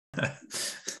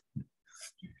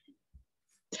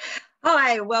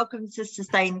Hi, welcome to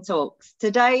Sustain Talks.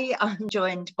 Today I'm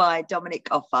joined by Dominic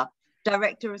Offer,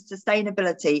 Director of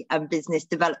Sustainability and Business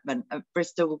Development at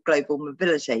Bristol Global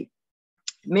Mobility.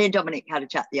 Me and Dominic had a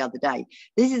chat the other day.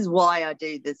 This is why I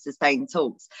do the Sustain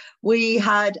Talks. We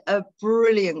had a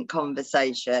brilliant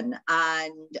conversation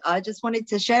and I just wanted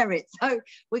to share it. So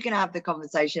we're going to have the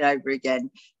conversation over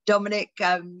again. Dominic,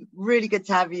 really good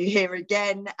to have you here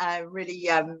again. Really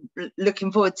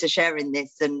looking forward to sharing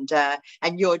this and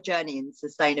your journey in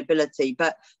sustainability.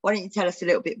 But why don't you tell us a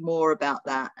little bit more about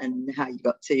that and how you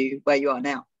got to where you are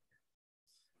now?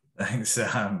 Thanks,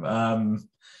 Sam.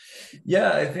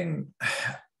 Yeah, I think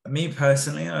me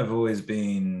personally, I've always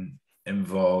been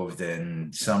involved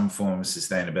in some form of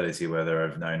sustainability, whether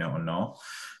I've known it or not.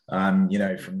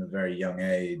 From a very young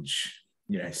age,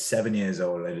 7 years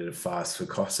old, I did a fast for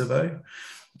Kosovo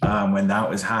when that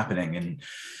was happening. And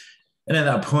at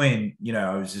that point,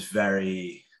 I was just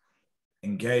very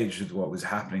engaged with what was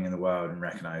happening in the world and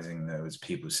recognizing there was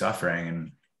people suffering.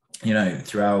 And,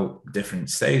 throughout different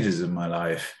stages of my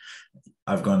life,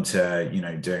 I've gone to,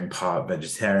 doing part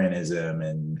vegetarianism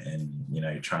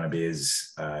and trying to be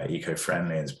as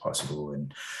eco-friendly as possible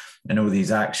and all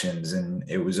these actions. And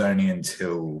it was only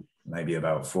until maybe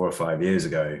about 4 or 5 years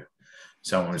ago,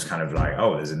 someone was kind of like,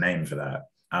 oh, there's a name for that.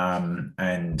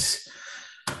 And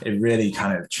it really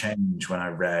kind of changed when I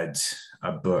read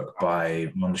a book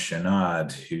by Mons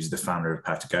Chenard, who's the founder of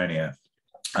Patagonia,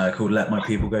 called Let My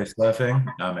People Go Surfing.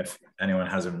 If anyone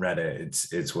hasn't read it,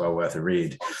 it's well worth a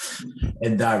read.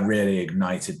 And that really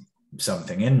ignited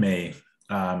something in me.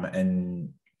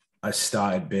 And I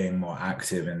started being more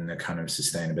active in the kind of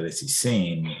sustainability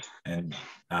scene. And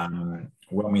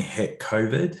when we hit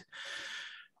COVID,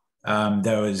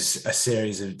 there was a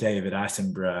series of David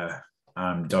Attenborough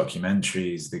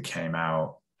documentaries that came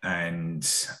out. And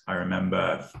I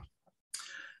remember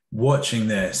watching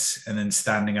this and then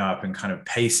standing up and kind of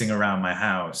pacing around my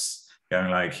house going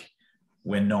like,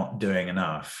 we're not doing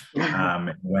enough.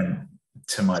 Went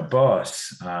to my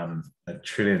boss, a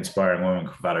truly inspiring woman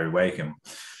called Valerie Wakeham,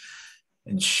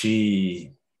 and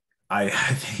I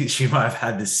think she might have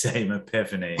had the same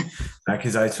epiphany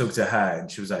because I talked to her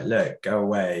and she was like, look, go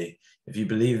away. If you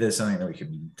believe there's something that we can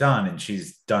be done, and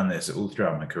she's done this all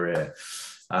throughout my career,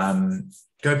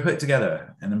 go put it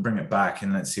together and then bring it back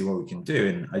and let's see what we can do.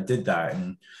 And I did that.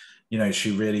 And,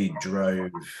 she really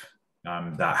drove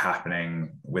that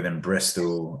happening within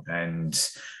Bristol. And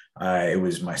it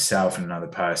was myself and another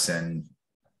person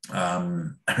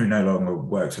who no longer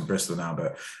works at Bristol now,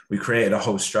 but we created a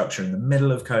whole structure in the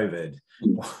middle of COVID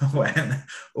when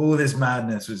all this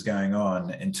madness was going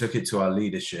on, and took it to our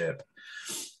leadership.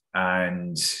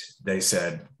 And they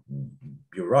said,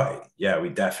 you're right. Yeah, we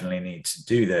definitely need to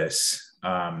do this.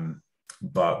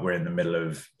 But we're in the middle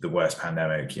of the worst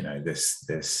pandemic,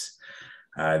 this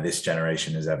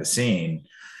generation has ever seen.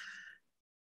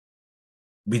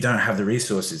 We don't have the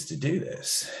resources to do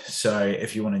this. So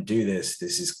if you want to do this,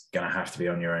 this is going to have to be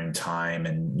on your own time.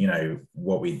 And,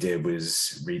 what we did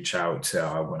was reach out to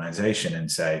our organization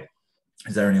and say,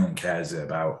 is there anyone who cares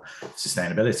about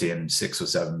sustainability? And 6 or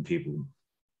 7 people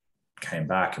came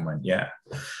back and went, yeah.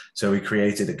 So we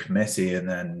created a committee and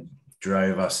then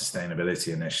drove our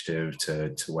sustainability initiative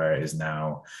to where it is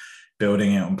now,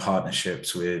 building it on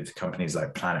partnerships with companies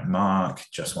like Planet Mark,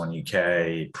 Just One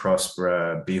UK,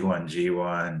 Prospera,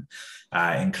 B1G1,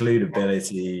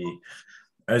 Includability.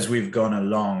 As we've gone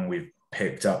along, we've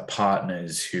picked up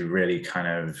partners who really kind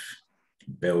of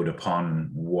build upon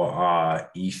what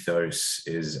our ethos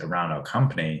is around our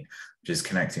company, which is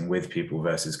connecting with people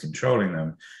versus controlling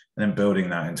them, and then building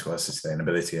that into our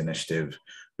sustainability initiative,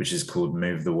 which is called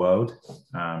Move the World.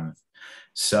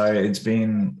 So it's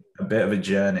been a bit of a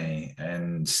journey,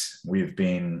 and we've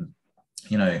been,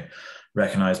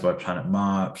 recognized by Planet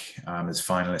Mark as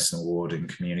finalists in an award in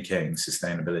communicating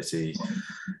sustainability,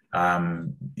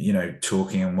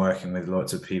 talking and working with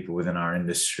lots of people within our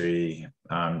industry,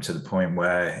 to the point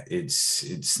where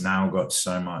it's now got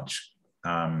so much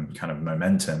kind of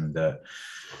momentum that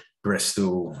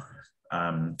Bristol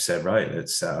said, right,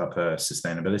 let's set up a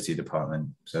sustainability department.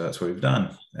 So that's what we've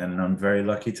done, and I'm very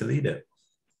lucky to lead it.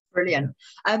 Brilliant.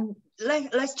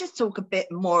 Let's just talk a bit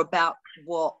more about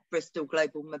what Bristol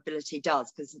Global Mobility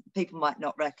does, because people might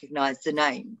not recognise the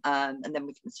name, and then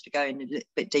we can sort of go in a little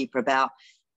bit deeper about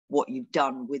what you've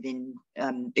done within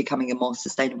becoming a more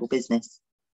sustainable business.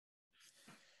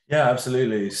 Yeah,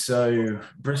 absolutely. So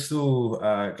Bristol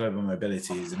Global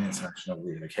Mobility is an international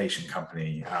relocation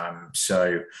company.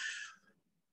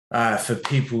 For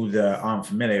people that aren't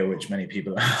familiar, which many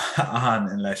people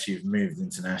aren't unless you've moved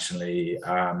internationally,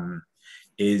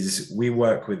 is we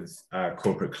work with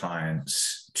corporate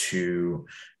clients to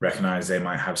recognize they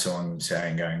might have someone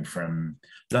saying going from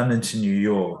London to New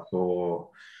York, or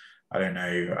I don't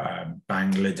know,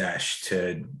 Bangladesh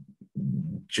to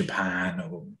Japan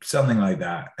or something like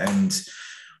that. And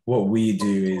what we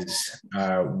do is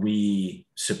we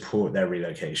support their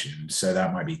relocation. So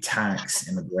that might be tax,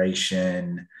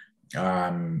 immigration,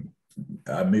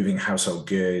 moving household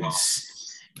goods,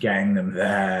 getting them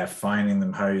there, finding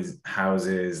them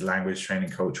houses, language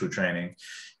training, cultural training.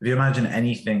 If you imagine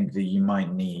anything that you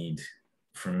might need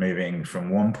from moving from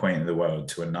one point in the world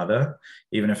to another,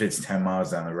 even if it's 10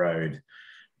 miles down the road,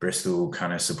 Bristol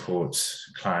kind of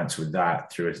supports clients with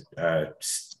that through a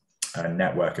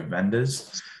network of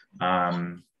vendors.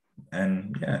 And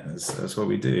yeah, that's what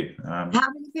we do. How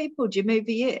many people do you move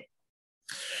a year?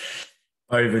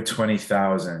 Over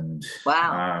 20,000.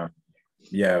 Wow.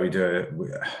 Yeah, we do it.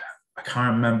 I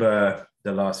can't remember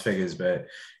the last figures, but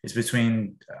it's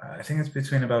between, I think it's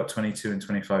between about 22 and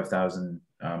 25,000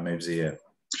 moves a year.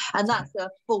 And that's a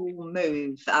full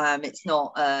move. It's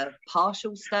not a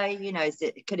partial stay. You know,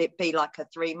 could it be like a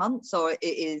 3 months, or it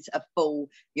is a full?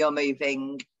 You're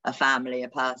moving a family, a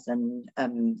person,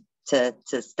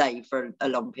 to stay for a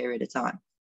long period of time.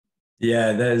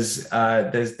 Yeah, there's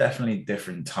definitely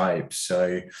different types.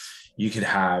 So you could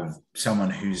have someone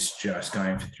who's just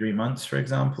going for 3 months, for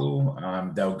example.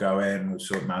 They'll go in, we'll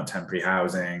sort them out temporary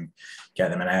housing, get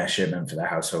them an air shipment for their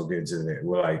household goods,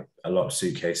 like a lot of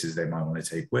suitcases they might want to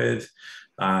take with,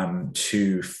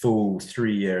 to full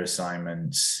 3-year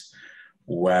assignments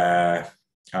where,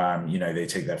 they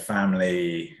take their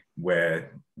family,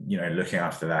 where, looking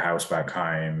after their house back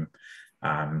home,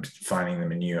 finding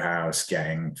them a new house,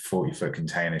 getting 40-foot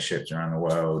container shipped around the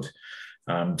world,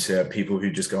 to people who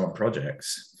just go on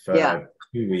projects for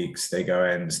 2 weeks. They go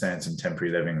in, stay in some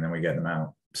temporary living, and then we get them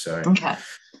out. So okay.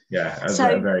 Yeah,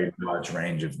 a very large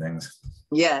range of things.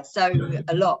 Yeah, so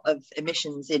a lot of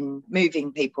emissions in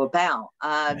moving people about.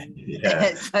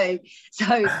 Yeah. So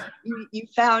you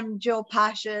found your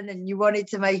passion and you wanted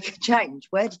to make a change.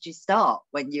 Where did you start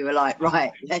when you were like,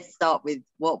 right, let's start with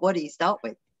what do you start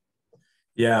with?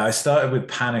 Yeah, I started with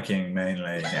panicking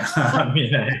mainly.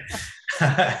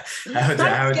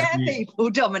 Don't scare people,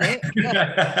 Dominic.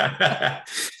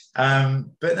 But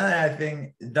no, I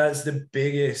think that's the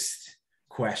biggest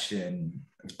question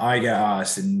I get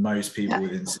asked, and most people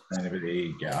within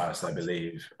sustainability get asked, I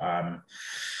believe,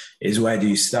 is where do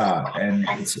you start? And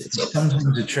it's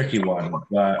sometimes a tricky one,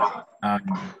 but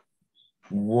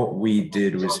what we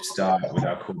did was start with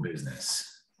our core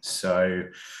business. So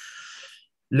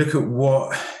look at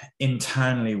what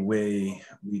internally we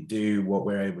do, what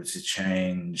we're able to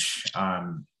change,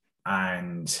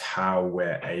 and how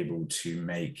we're able to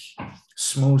make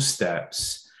small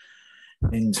steps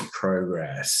into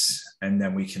progress. And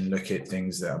then we can look at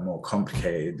things that are more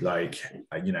complicated, like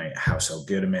household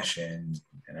good emissions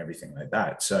and everything like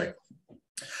that. So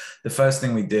the first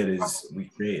thing we did is we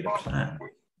created a plan,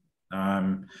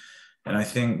 and I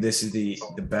think this is the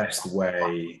best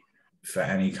way for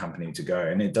any company to go.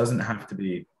 And it doesn't have to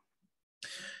be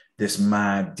this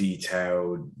mad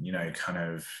detailed, kind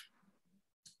of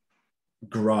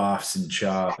graphs and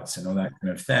charts and all that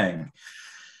kind of thing.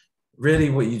 Really,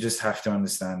 what you just have to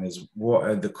understand is what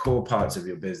are the core parts of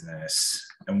your business,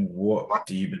 and what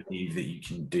do you believe that you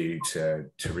can do to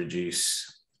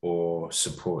reduce or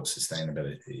support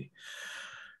sustainability.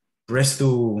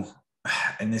 Bristol,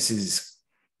 and this is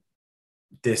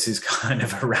kind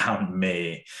of around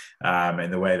me,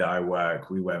 in the way that I work,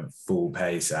 we went full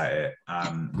pace at it.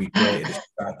 We created a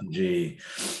strategy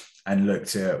and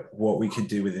looked at what we could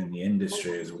do within the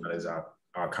industry as well as our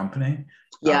company.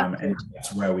 And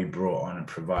that's where we brought on a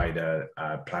provider,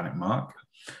 Planet Mark,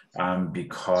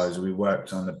 because we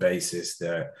worked on the basis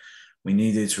that we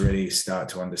needed to really start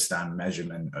to understand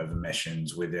measurement of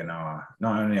emissions within not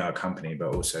only our company,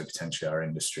 but also potentially our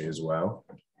industry as well.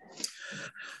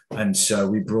 And so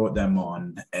we brought them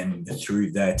on, and through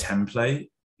their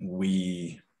template,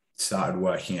 we started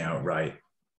working out, right,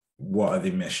 what are the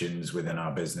emissions within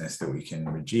our business that we can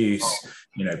reduce,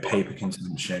 paper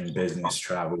consumption, business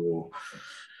travel,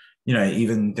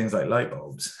 even things like light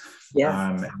bulbs,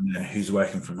 and who's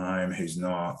working from home, who's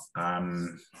not.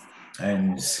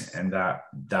 And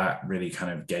that really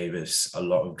kind of gave us a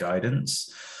lot of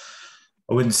guidance.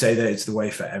 I wouldn't say that it's the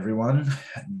way for everyone.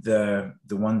 The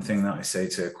one thing that I say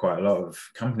to quite a lot of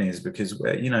companies, because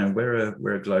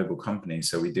we're a global company,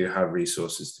 so we do have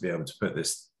resources to be able to put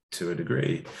this to a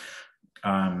degree.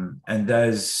 And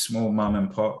there's small mom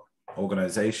and pop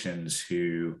organizations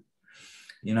who,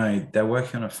 they're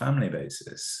working on a family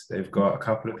basis. They've got a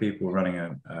couple of people running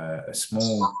a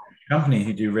small company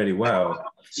who do really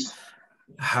well,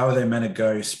 how are they meant to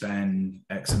go spend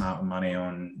X amount of money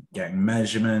on getting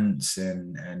measurements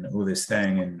and all this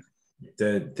thing? And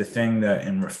the thing that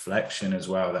in reflection as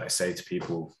well that I say to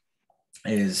people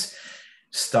is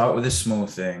start with the small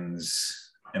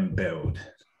things and build.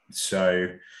 So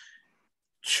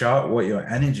chart what your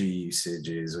energy usage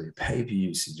is or your paper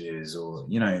usage is, or,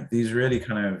 you know, these really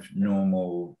kind of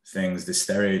normal things, the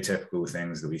stereotypical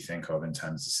things that we think of in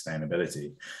terms of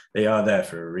sustainability. They are there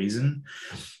for a reason.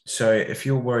 So if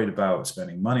you're worried about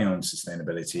spending money on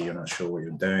sustainability, you're not sure what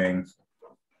you're doing,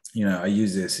 you know, I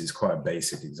use this as quite a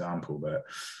basic example, but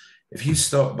if you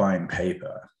stop buying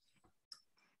paper,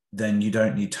 then you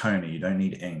don't need toner, you don't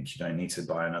need ink, you don't need to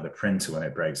buy another printer when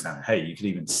it breaks down. Hey, you could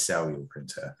even sell your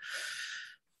printer.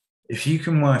 If you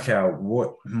can work out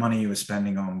what money you were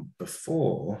spending on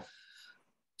before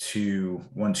to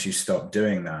once you stop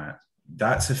doing that,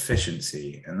 that's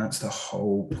efficiency. And that's the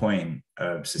whole point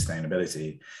of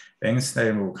sustainability. Being a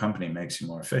sustainable company makes you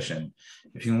more efficient.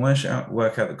 If you can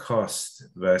work out the cost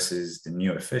versus the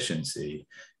new efficiency,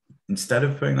 instead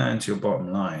of putting that into your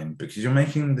bottom line, because you're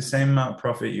making the same amount of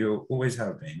profit you always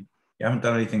have been, you haven't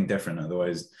done anything different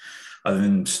otherwise, other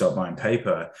than stop buying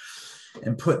paper,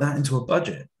 and put that into a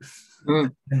budget.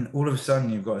 And all of a sudden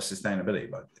you've got a sustainability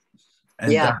budget.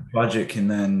 And that budget can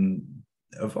then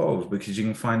evolve because you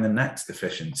can find the next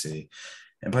efficiency.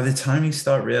 And by the time you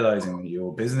start realizing that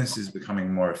your business is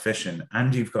becoming more efficient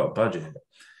and you've got a budget,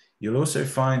 you'll also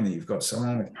find that you've got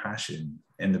someone with passion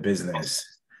in the business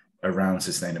around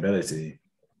sustainability,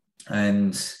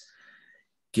 and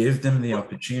give them the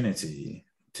opportunity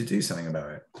to do something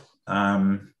about it.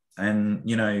 And,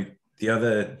 you know, the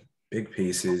other big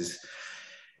piece is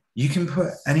you can put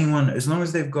anyone, as long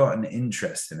as they've got an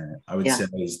interest in it, I would say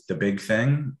is the big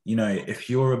thing. You know, if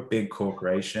you're a big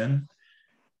corporation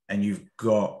and you've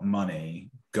got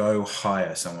money, go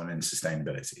hire someone in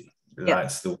sustainability.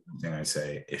 That's the one thing I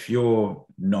say. If you're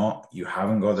not, you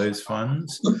haven't got those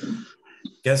funds,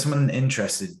 get someone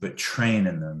interested, but train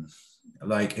in them,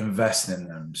 like invest in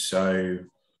them. So,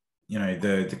 you know,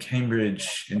 the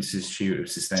Cambridge Institute of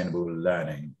Sustainable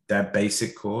Learning, their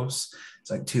basic course,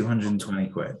 it's like 220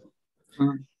 quid.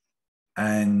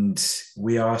 And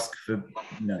we ask for,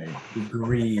 you know,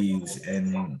 degrees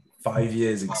and 5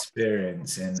 years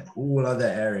experience in all other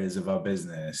areas of our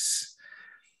business.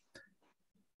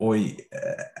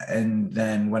 And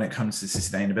then when it comes to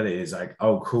sustainability, it's like,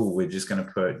 oh, cool, we're just going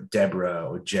to put Deborah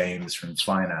or James from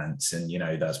finance, and, you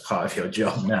know, that's part of your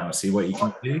job now. See what you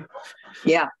can do.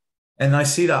 And I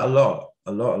see that a lot.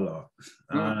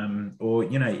 Or,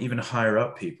 you know, even higher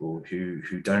up people who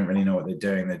don't really know what they're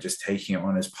doing. They're just taking it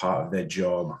on as part of their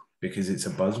job because it's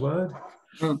a buzzword.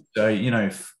 So, you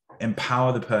know,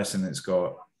 empower the person that's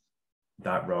got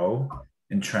that role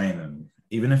and train them,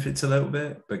 even if it's a little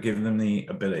bit, but give them the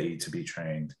ability to be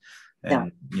trained.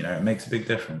 And, you know, it makes a big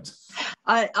difference.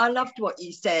 I loved what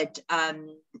you said.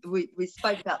 We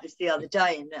spoke about this the other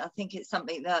day, and I think it's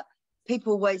something that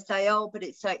people always say, oh, but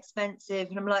it's so expensive.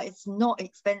 And I'm like, it's not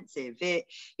expensive. It,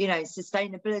 you know,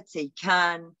 sustainability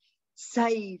can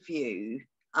save you.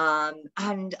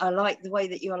 And I like the way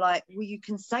that you're like, well, you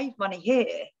can save money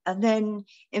here and then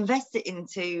invest it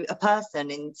into a person,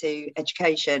 into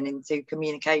education, into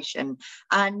communication.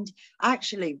 And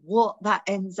actually what that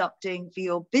ends up doing for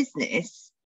your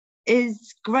business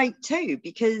is great too,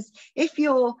 because if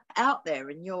you're out there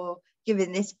and you're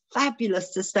giving this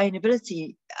fabulous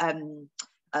sustainability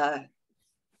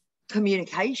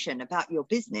communication about your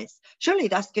business, surely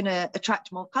that's going to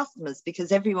attract more customers,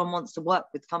 because everyone wants to work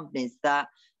with companies that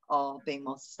are being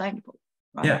more sustainable,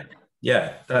 right?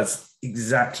 Yeah, that's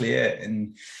exactly it.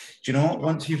 And do you know what?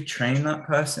 Once you've trained that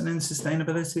person in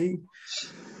sustainability,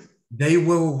 they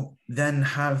will then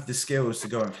have the skills to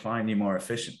go and find you more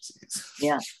efficiencies.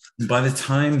 By the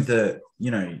time that,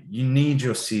 you know, you need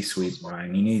your C-suite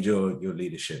buy-in, you need your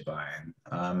leadership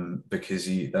buy-in, because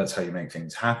that's how you make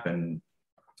things happen.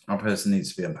 Our person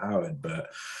needs to be empowered. But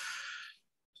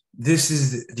this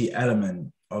is the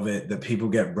element of it that people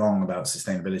get wrong about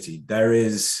sustainability. There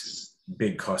is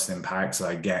big cost impacts,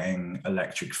 like getting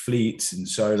electric fleets and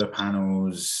solar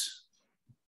panels.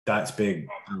 That's big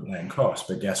cost,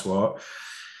 but guess what?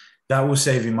 That will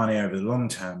save you money over the long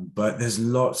term, but there's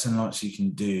lots and lots you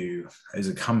can do as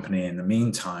a company in the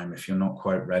meantime if you're not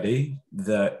quite ready,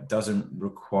 that doesn't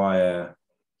require,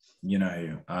 you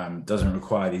know, doesn't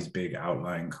require these big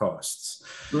outlying costs.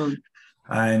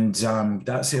 And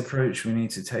that's the approach we need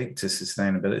to take to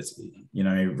sustainability, you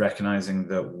know, recognizing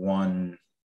that one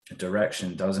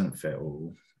direction doesn't fit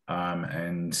all.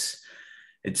 And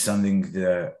it's something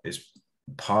that is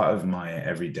part of my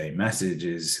everyday message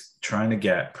is trying to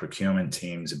get procurement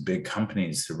teams of big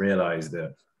companies to realize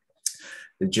that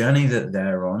the journey that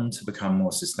they're on to become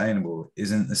more sustainable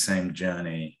isn't the same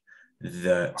journey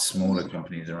that smaller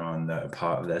companies are on that are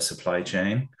part of their supply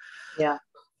chain. Yeah.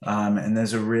 And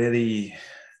there's a really,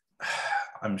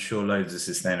 I'm sure loads of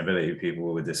sustainability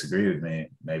people would disagree with me,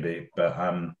 maybe, but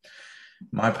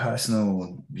my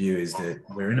personal view is that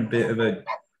we're in a bit of a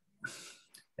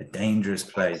dangerous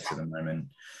place at the moment,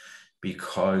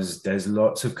 because there's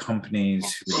lots of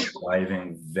companies who are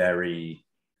driving very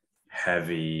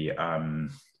heavy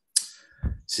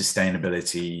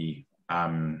sustainability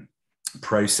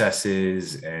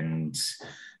processes and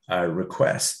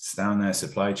requests down their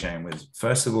supply chain, with,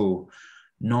 first of all,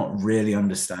 not really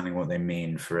understanding what they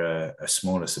mean for a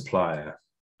smaller supplier,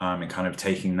 and kind of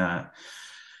taking that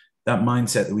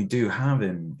mindset that we do have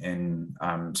in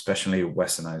especially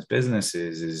westernized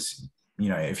businesses is, you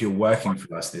know, if you're working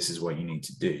for us, this is what you need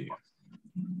to do.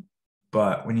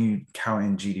 But when you count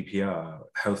in GDPR,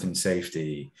 health and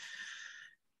safety,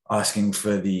 asking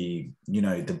for the, you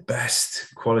know, the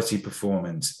best quality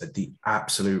performance at the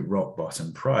absolute rock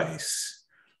bottom price,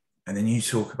 and then you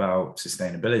talk about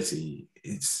sustainability,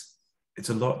 it's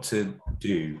a lot to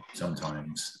do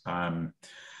sometimes.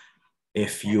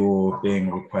 If you're being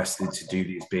requested to do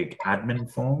these big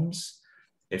admin forms,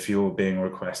 if you're being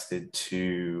requested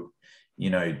to, you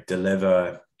know,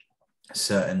 deliver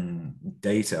certain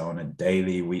data on a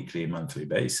daily, weekly, monthly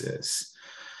basis,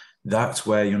 that's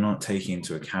where you're not taking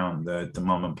into account the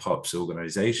mom and pops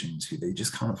organizations who they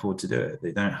just can't afford to do it.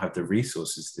 They don't have the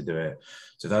resources to do it.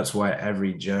 So that's why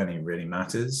every journey really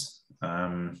matters.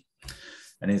 And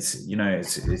it's, you know,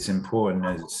 it's important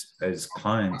as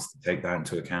clients to take that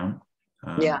into account.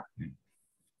 Yeah.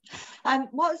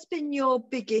 What's been your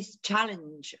biggest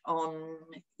challenge on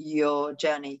your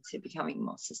journey to becoming a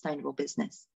more sustainable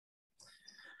business?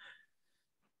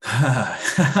 I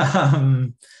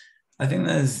think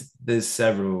there's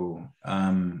several.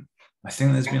 I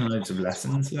think there's been loads of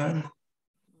lessons learned,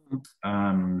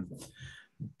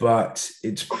 but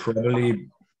it's probably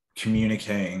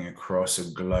communicating across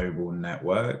a global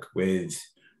network with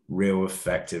real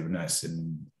effectiveness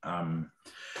and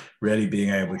really being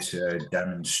able to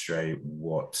demonstrate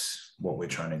what we're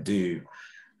trying to do.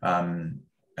 And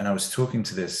I was talking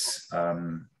to this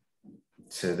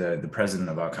to the president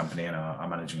of our company and our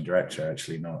managing director,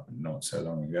 actually not so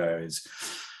long ago, is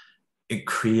it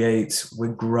creates,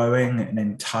 we're growing an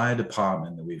entire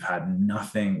department that we've had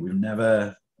nothing, we've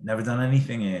never done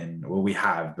anything in, well, we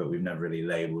have, but we've never really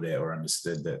labeled it or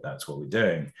understood that that's what we're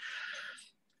doing.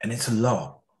 And it's a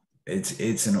lot.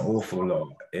 It's an awful lot.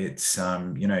 It's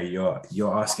you know,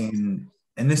 you're asking,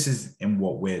 and this is in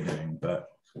what we're doing, but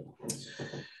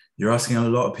you're asking a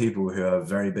lot of people who have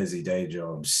very busy day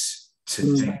jobs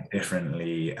to think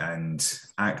differently and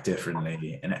act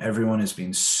differently, and everyone has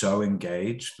been so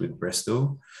engaged with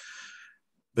Bristol.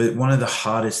 But one of the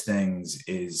hardest things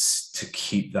is to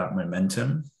keep that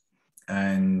momentum.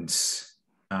 And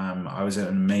I was at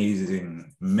an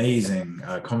amazing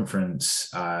conference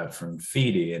from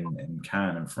FIDI in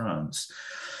Cannes in France.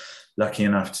 Lucky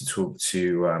enough to talk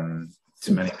to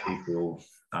many people,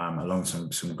 along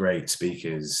some great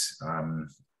speakers.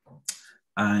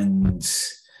 And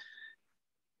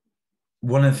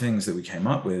one of the things that we came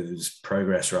up with was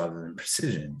progress rather than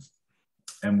precision.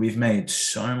 And we've made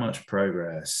so much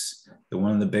progress that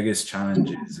one of the biggest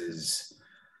challenges is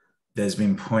there's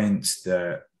been points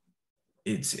that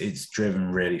it's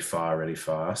driven really far, really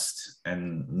fast.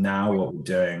 And now what we're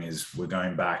doing is we're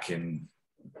going back and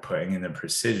putting in the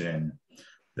precision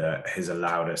that has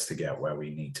allowed us to get where we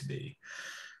need to be.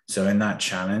 So in that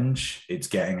challenge, it's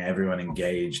getting everyone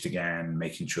engaged again,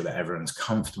 making sure that everyone's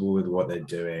comfortable with what they're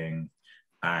doing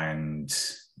and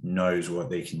knows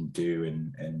what they can do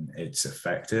and it's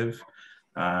effective.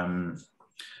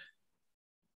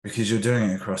 Because you're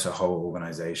doing it across a whole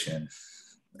organization.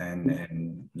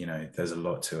 And you know, there's a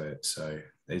lot to it, so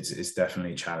it's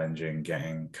definitely challenging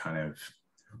getting kind of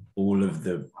all of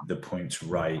the points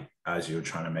right as you're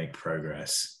trying to make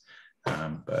progress,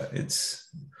 but it's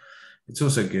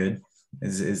also good,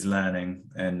 is learning,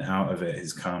 and out of it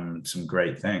has come some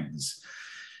great things.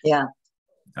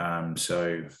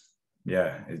 So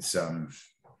yeah, it's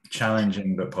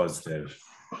challenging but positive.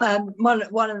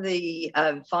 One of the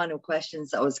final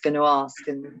questions I was going to ask,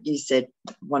 and you said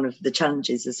one of the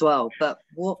challenges as well, but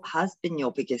what has been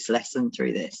your biggest lesson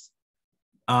through this?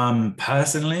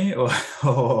 Personally or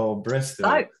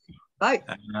Bristol? Both.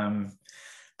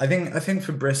 I think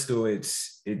for Bristol,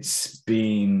 it's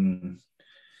been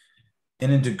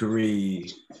in a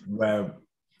degree where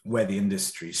the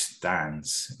industry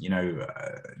stands. You know,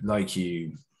 like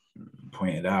you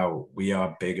pointed out, we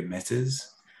are big emitters,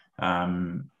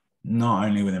 not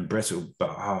only within Bristol, but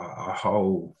our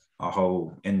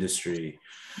whole industry.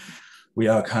 We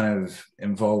are kind of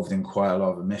involved in quite a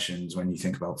lot of emissions when you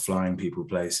think about flying people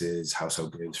places,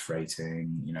 household goods,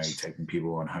 freighting, you know, taking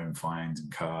people on home finds and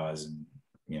cars, and,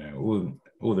 you know,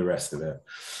 all the rest of it.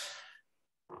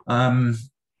 And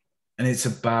it's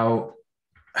about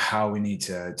how we need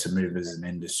to move as an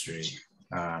industry,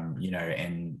 you know,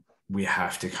 and we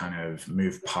have to kind of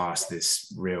move past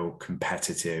this real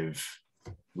competitive,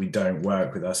 we don't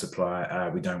work with our supplier,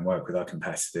 we don't work with our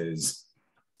competitors.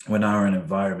 We're now in an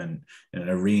environment, in an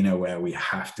arena where we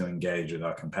have to engage with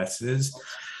our competitors.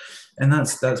 And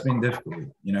that's been difficult.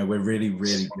 You know, we're really,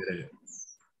 really good at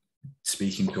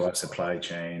speaking to our supply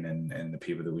chain and the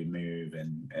people that we move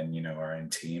and, you know, our own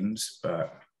teams,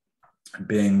 but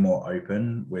being more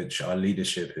open, which our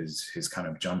leadership has kind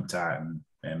of jumped at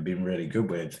and been really good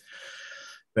with,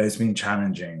 but it's been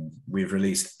challenging. We've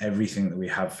released everything that we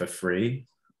have for free.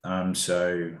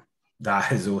 So that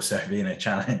has also been a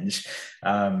challenge.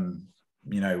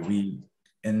 You know,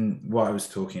 in what I was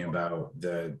talking about,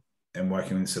 and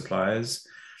working with suppliers,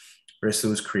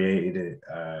 Bristol's created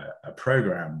a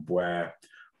program where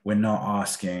we're not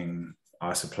asking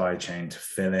our supply chain to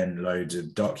fill in loads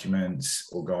of documents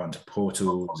or go onto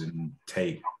portals and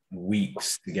take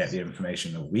weeks to get the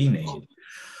information that we need.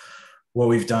 What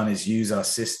we've done is use our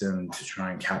system to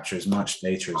try and capture as much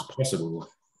data as possible.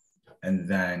 And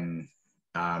then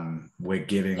we're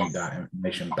giving that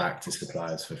information back to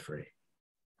suppliers for free.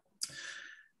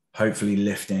 Hopefully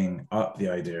lifting up the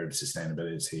idea of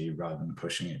sustainability rather than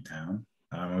pushing it down.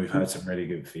 We've had some really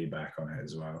good feedback on it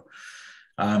as well.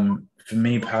 For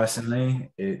me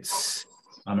personally,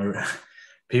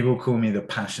 people call me the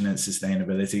passionate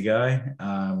sustainability guy.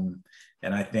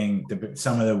 And I think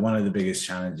one of the biggest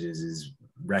challenges is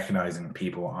recognizing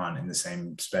people aren't in the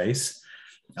same space.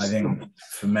 I think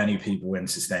for many people in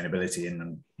sustainability,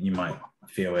 and you might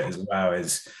feel it as well,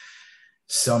 is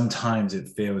sometimes it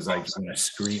feels like you're going to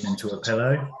scream into a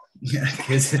pillow,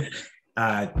 because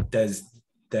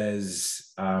there's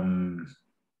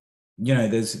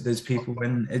people,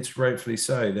 when it's rightfully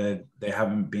so, they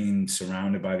haven't been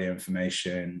surrounded by the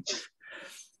information.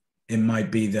 It might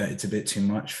be that it's a bit too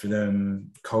much for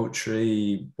them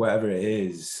culturally, whatever it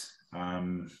is,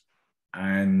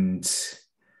 and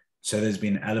so there's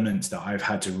been elements that I've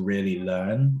had to really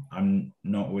learn. I'm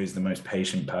not always the most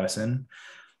patient person,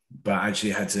 but I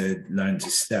actually had to learn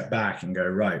to step back and go,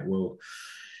 right, well,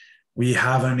 we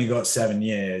have only got 7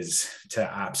 years to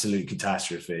absolute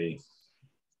catastrophe,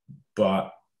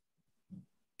 but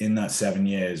in that 7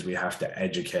 years, we have to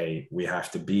educate, we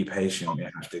have to be patient, we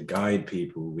have to guide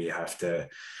people, we have to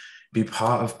be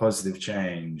part of positive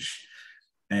change.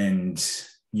 And,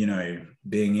 you know,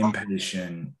 being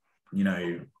impatient, you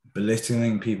know,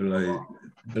 belittling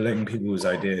people's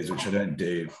ideas, which I don't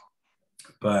do,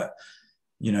 but,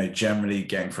 you know, generally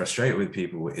getting frustrated with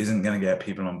people isn't going to get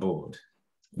people on board.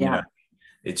 Yeah. You know,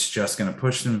 it's just going to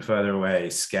push them further away,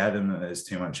 scare them that there's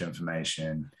too much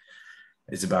information.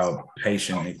 It's about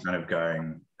patiently kind of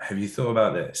going, have you thought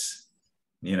about this?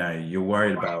 You know, you're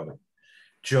worried about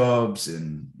jobs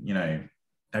and, you know,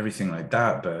 everything like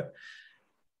that, but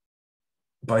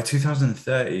by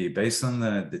 2030, based on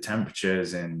the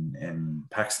temperatures in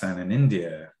Pakistan and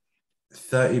India,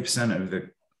 30% of the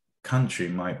country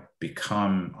might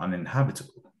become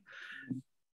uninhabitable.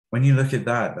 When you look at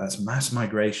that, that's mass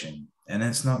migration. And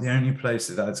it's not the only place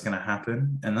that's going to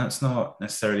happen. And that's not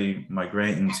necessarily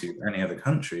migrating to any other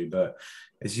country, but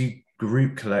as you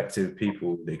group collective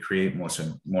people, they create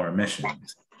more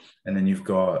emissions. And then you've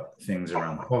got things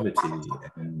around poverty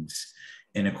and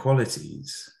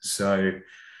inequalities. So,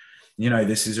 you know,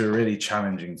 this is a really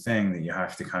challenging thing that you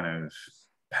have to kind of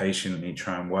patiently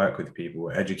try and work with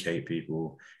people, educate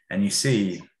people. And you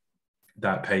see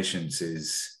that patience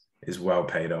is well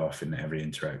paid off in every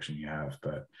interaction you have,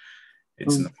 but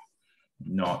it's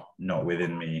not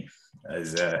within me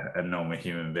as a normal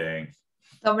human being.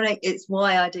 Dominic, it's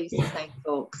why I do Sustain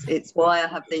Talks. It's why I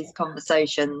have these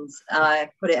conversations. I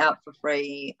put it out for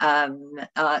free. I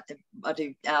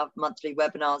do our monthly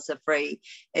webinars are free.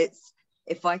 It's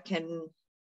if I can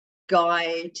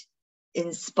guide,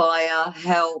 inspire,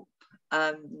 help,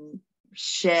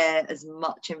 share as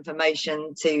much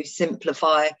information to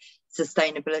simplify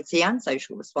sustainability and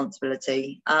social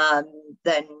responsibility,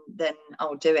 then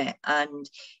I'll do it. And,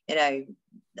 you know,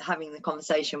 having the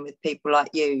conversation with people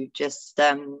like you, just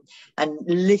and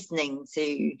listening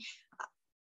to,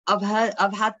 I've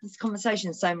had this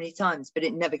conversation so many times, but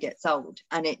it never gets old,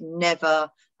 and it never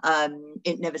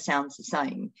sounds the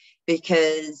same,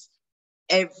 because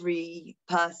every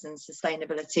person's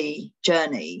sustainability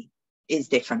journey is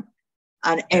different,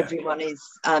 and everyone is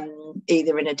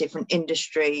either in a different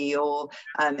industry or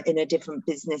in a different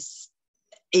business.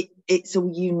 It's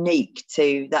all unique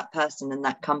to that person and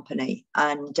that company,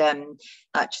 and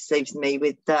that just leaves me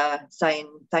with saying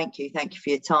thank you for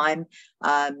your time,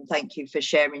 thank you for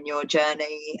sharing your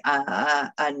journey,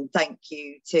 and thank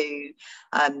you to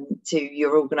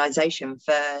your organisation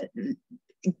for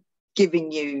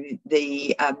giving you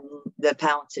the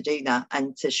power to do that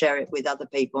and to share it with other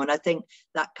people. And I think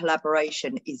that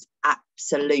collaboration is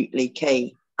absolutely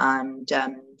key. And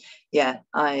I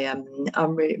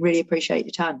really appreciate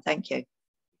your time. Thank you.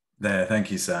 Thank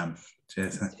you, Sam.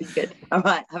 Cheers. Good. All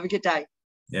right. Have a good day.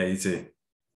 Yeah, you too.